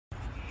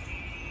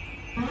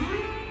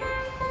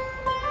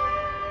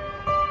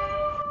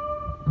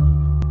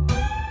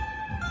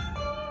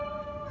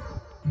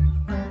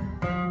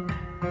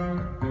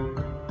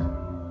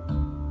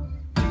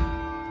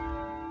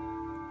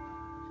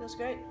was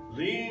great.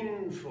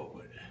 Lean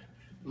forward.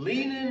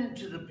 Lean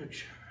into the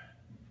picture.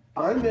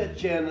 I met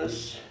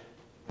Janis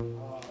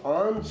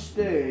on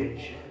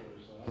stage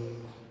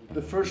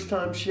the first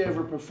time she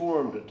ever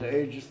performed at the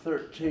age of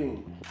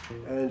 13.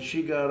 And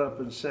she got up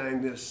and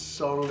sang this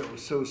song that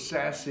was so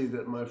sassy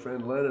that my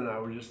friend Len and I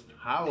were just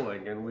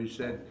howling, and we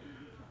said,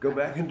 go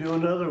back and do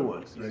another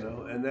one, you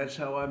know, and that's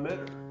how I met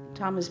her.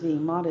 Tom is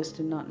being modest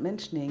and not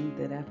mentioning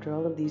that after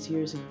all of these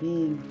years of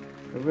being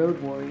a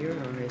road warrior,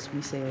 or as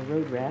we say, a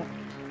road rat,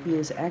 he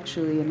has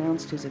actually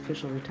announced his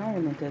official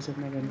retirement as of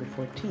November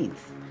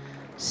 14th.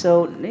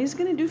 So he's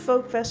going to do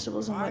folk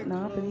festivals and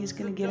whatnot, but he's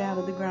going to get out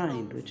of the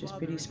grind, which is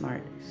pretty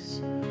smart.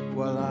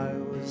 While I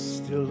was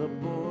still a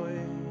boy,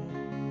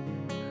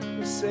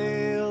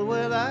 sail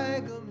when I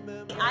go.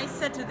 I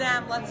said to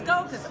them, let's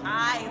go, because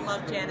I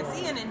love Janis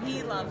Ian and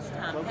he loves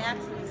Tom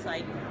Paxton. So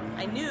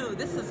I knew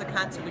this is a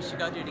concert we should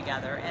go do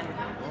together, and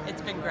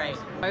it's been great.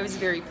 I was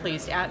very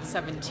pleased. At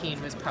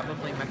 17 was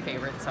probably my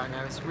favorite song.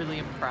 I was really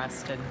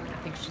impressed, and I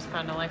think she's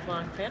found a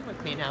lifelong fan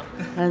with me now.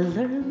 I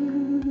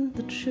learned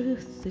the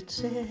truth at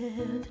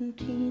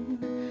 17,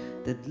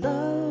 that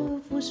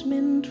love was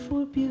meant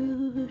for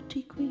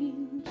beauty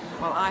queens.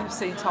 Well, I've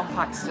seen Tom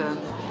Paxton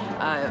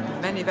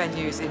many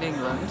venues in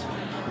England,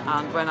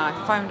 and when I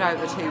found out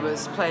that he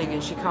was playing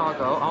in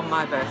Chicago on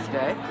my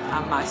birthday,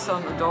 and my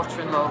son and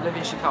daughter-in-law live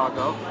in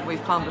Chicago,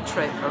 we've planned a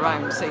trip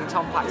around seeing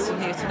Tom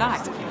Paxton here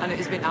tonight, and it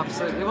has been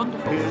absolutely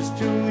wonderful. Here's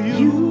to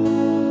you,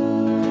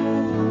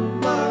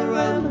 my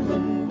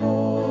rambling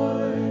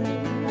boy,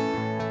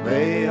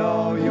 may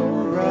all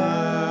your rambling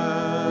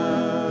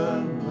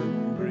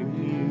bring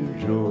you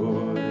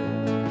joy.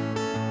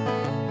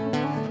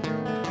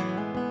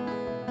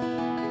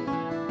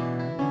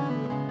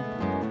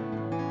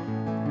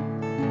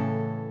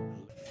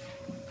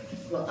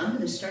 Well, I'm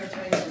going to start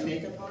throwing some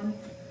makeup on.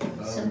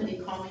 Somebody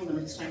call me when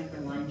it's time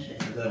for line check.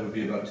 That would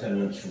be about 10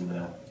 minutes from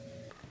now.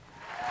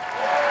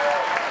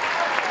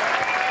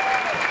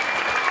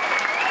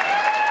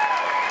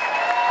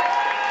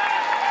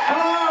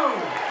 Hello!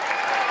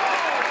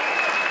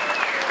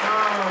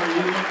 Oh,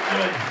 you look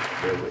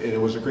good. It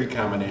was a great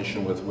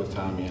combination with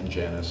Tommy and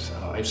Janis.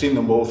 I've seen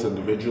them both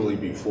individually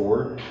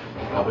before,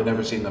 but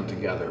never seen them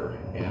together,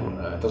 and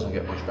it doesn't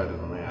get much better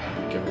than that. I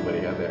think everybody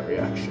had that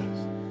reaction.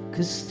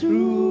 'Cause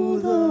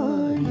through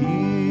the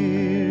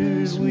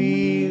years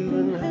we've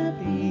been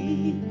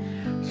happy,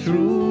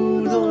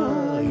 through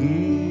the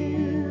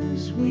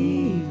years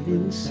we've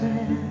been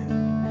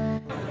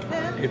sad.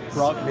 It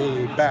brought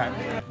me back.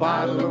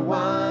 Bottle of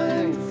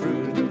wine,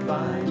 fruit of the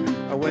vine.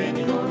 When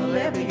you gonna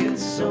let me get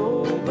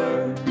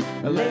sober?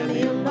 Let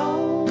me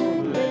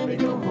alone, let me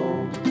go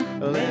home.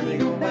 Let me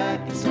go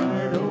back and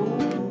start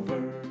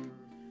over.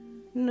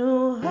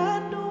 No, I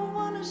don't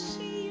want to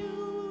see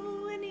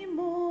you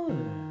anymore,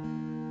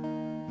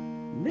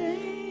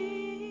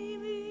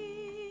 baby.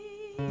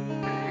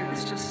 It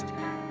was just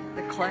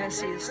the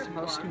classiest,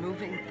 most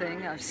moving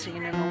thing I've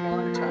seen in a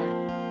long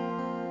time.